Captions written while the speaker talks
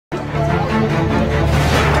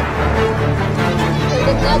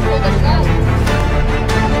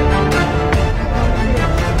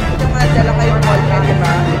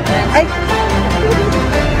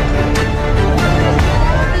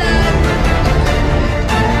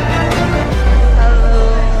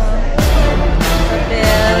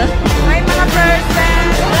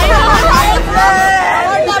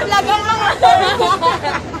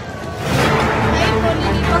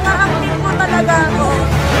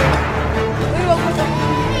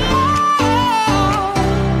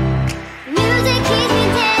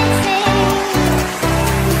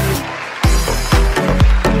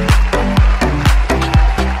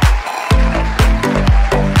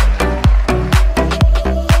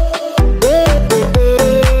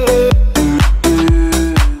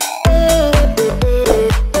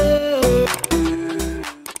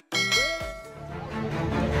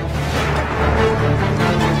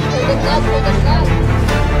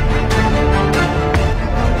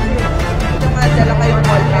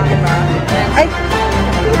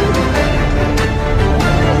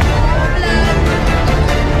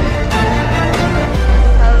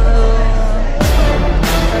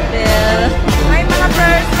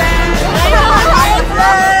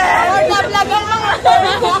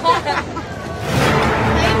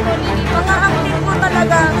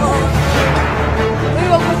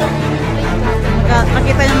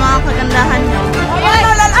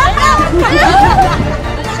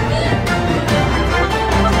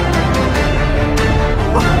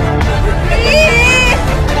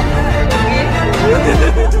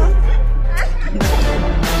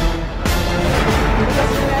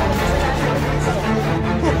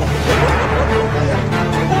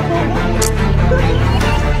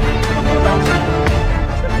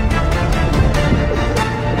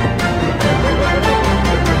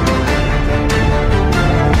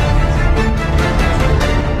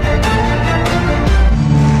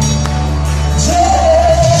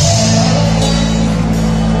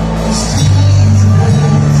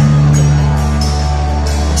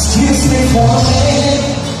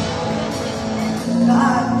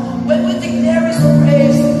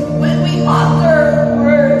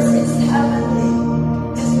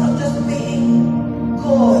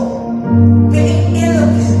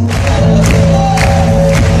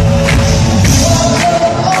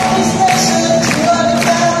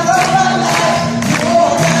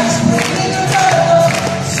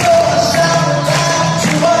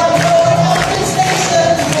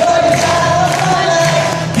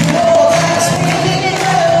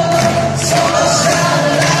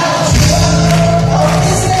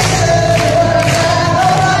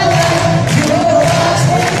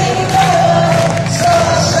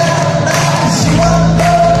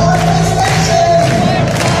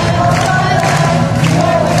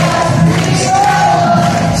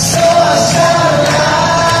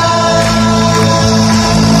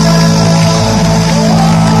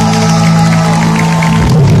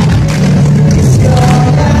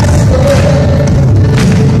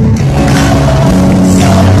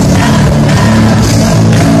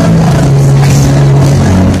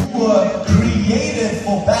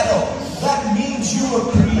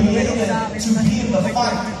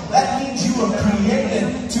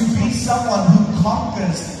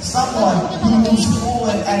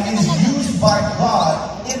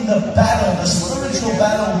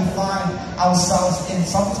ourselves in.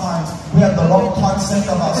 Sometimes we have the wrong concept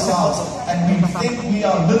of ourselves and we think we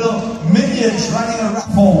are little minions running around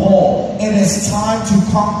for war. It is time to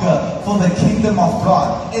conquer for the kingdom of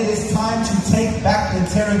God. It is time to take back the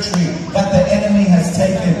territory that the enemy has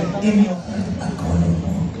taken in your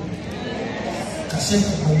kasi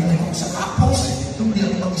kung bumalik ako sa Apos, hindi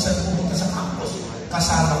ako mag-isa na pumunta sa Apos.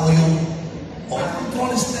 Kasama ko yung all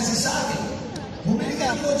control is necessary. Bumili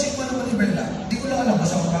ka ako, check mo naman ni Berla. Hindi ko lang alam kung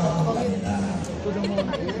saan makakapunta.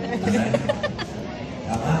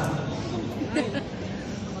 Tama.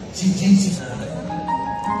 Si James is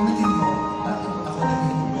ulitin ko, bakit ako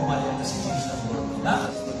naging bumayan na si James na world?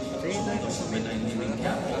 Bakit? So, when I'm living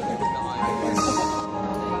here,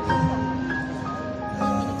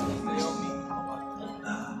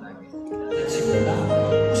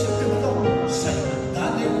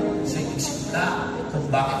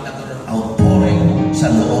 bakit nagkaroon outpouring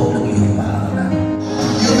sa loob ng iyong paaralan.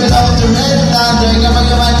 You belong to red thunder, kapag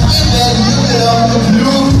naman even, you belong to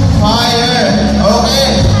blue fire.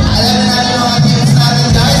 Okay, alam na natin mga teams natin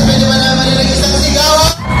guys, pwede ba naman nilang isang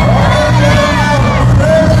sigawan?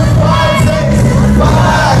 5, 6,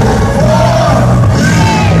 5, 4,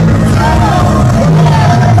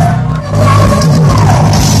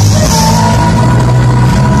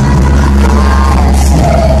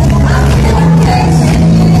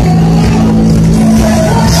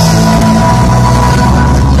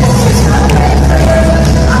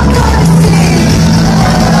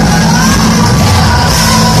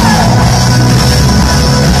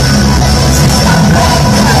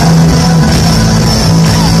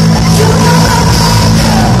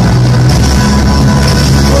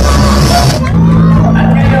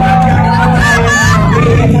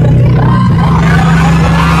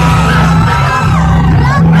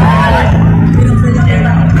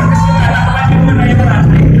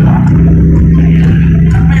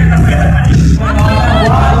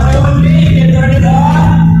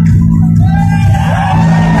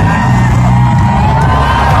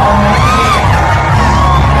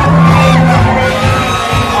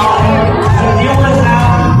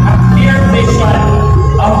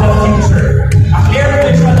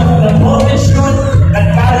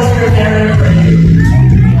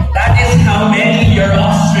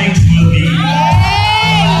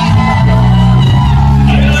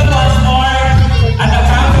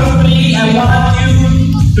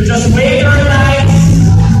 'Just wait.